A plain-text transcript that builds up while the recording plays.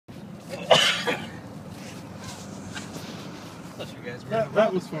thought you guys were.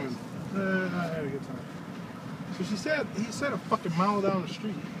 That was fun. I had a good time. So he said a fucking mile down the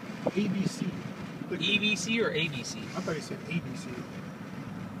street. ABC. EBC or ABC? I thought he said ABC.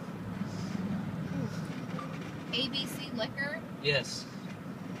 ABC liquor? Yes.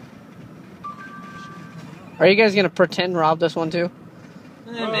 Are you guys gonna pretend rob this one too?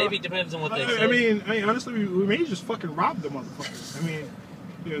 Maybe depends on what they say. I mean, honestly, we may just fucking rob the motherfuckers. I mean,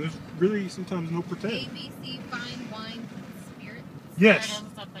 you know, there's really sometimes no pretend. ABC fine wine spirits. Yes.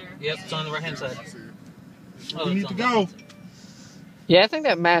 Right, up there. Yep, it's on the right hand side. Oh, We it's need to on go. Yeah, I think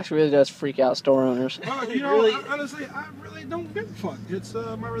that mask really does freak out store owners. You know, Really? honestly, I really don't give a fuck. It's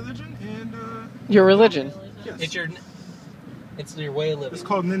my religion, and Your religion. yes. It's your way of living. It's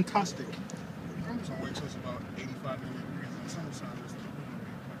called Nintastic. So it takes us about 85 degrees in the summertime.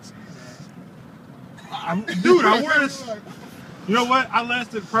 Dude, I wear this. You know what? I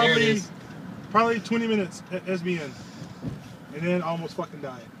lasted There it is. probably 20 minutes at SBN, and then almost fucking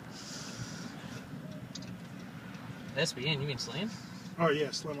died. SBN, you mean Slam? Oh yeah,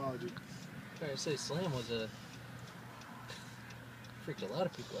 Slimology. I say Slam was a freaked a lot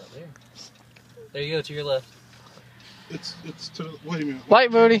of people out there. There you go, to your left. It's to the, wait a minute.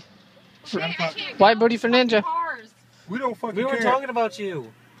 White booty. Wait, I can't White go booty for fucking Ninja. cars. We don't fucking We care. weren't talking about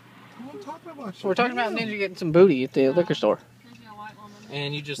you. We weren't talking about you. We're talking about Ninja getting some booty at the liquor store. There's no white woman.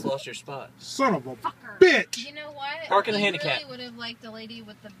 And you just lost your spot. Son of a Fucker. bitch. You know what? Park in the You handicap. really would have liked the lady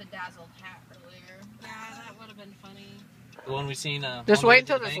with the bedazzled hat earlier. Yeah, that would have been funny. The one we seen. Just on the wait way to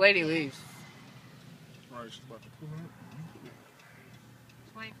until the this bank. lady leaves. All right, she's about to pull out.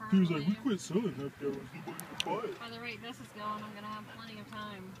 Just wait for her He was to like, we leave. quit selling up there. We're quiet. By the rate this is going, I'm gonna have plenty of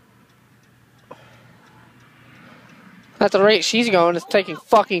time. At the rate she's going, it's taking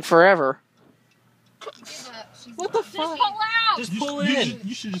fucking forever. Give up. She's What the just fuck? pull out! Just You pull should- in.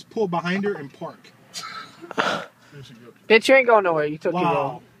 You should just pull behind her and park. There she goes. Bitch, you ain't going nowhere. You took your Wow.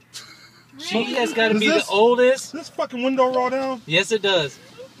 roll. She has got to Is be this- the oldest. This fucking window roll down. Yes, it does.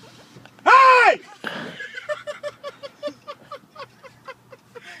 Hey!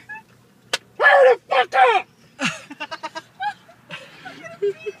 Hurry the fuck up!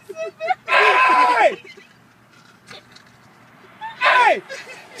 Hey! Hey!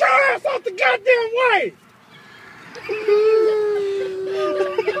 Get your ass off the goddamn way!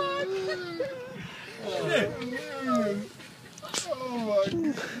 Oh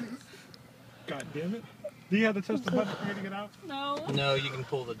my God damn it. Do you have to touch the button for me to get out? No. No, you can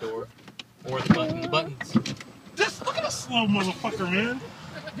pull the door. Or the buttons. Just look at this slow motherfucker, man.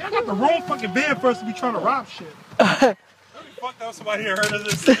 Y'all got the wrong fucking band for us to be trying to rob shit. Fuck that, somebody here heard of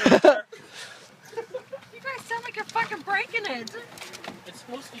this. You guys sound like you're fucking breaking it. It's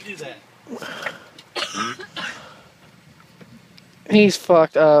supposed to do that. He's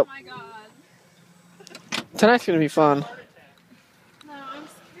fucked Oh up. my god. Tonight's gonna be fun. No, I'm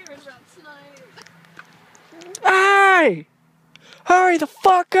scared about tonight. Hey! Hurry the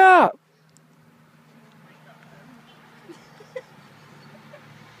fuck up!